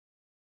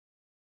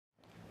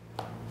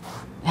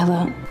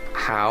Hello.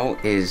 How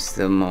is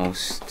the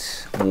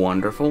most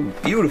wonderful,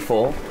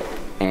 beautiful,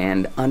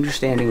 and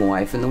understanding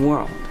wife in the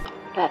world?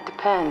 That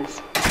depends.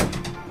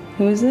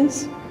 Who is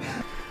this?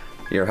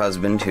 Your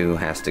husband who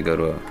has to go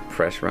to a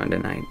press run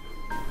tonight.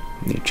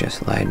 You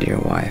just lied to your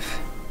wife.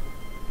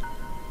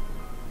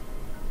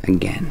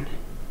 Again.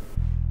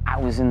 I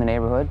was in the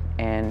neighborhood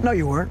and... No,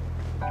 you weren't.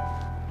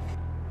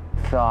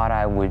 Thought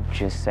I would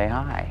just say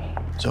hi.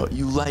 So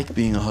you like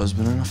being a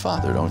husband and a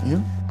father, don't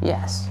you?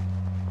 Yes.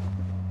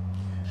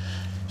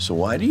 So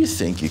why do you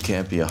think you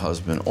can't be a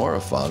husband or a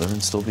father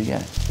and still be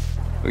gay?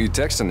 Who are you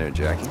texting there,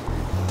 Jackie?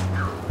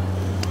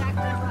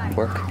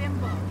 Work.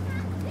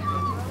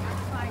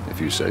 If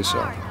you say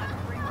so.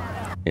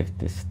 If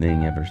this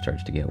thing ever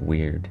starts to get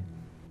weird,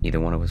 either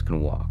one of us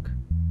can walk.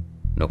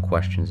 No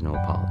questions, no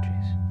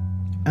apologies.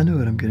 I know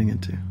what I'm getting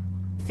into.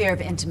 Fear of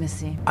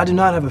intimacy. I do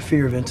not have a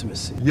fear of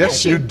intimacy.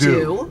 Yes, you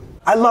do.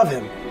 I love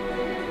him.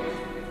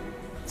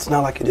 It's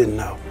not like you didn't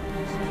know.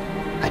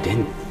 I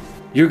didn't.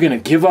 You're gonna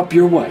give up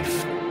your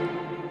wife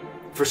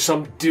for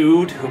some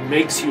dude who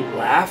makes you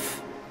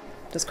laugh?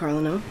 Does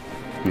Carla know?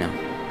 No.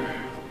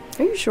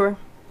 Are you sure?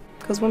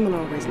 Because women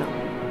always know.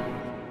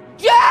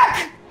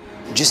 Jack!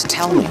 Just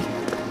tell me.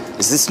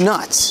 Is this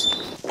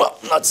nuts? Well,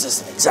 nuts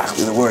isn't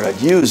exactly the word I'd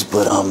use,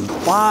 but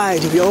Why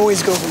do we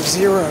always go from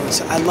zero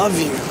to I love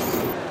you?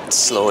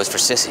 Slow is for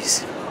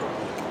sissies.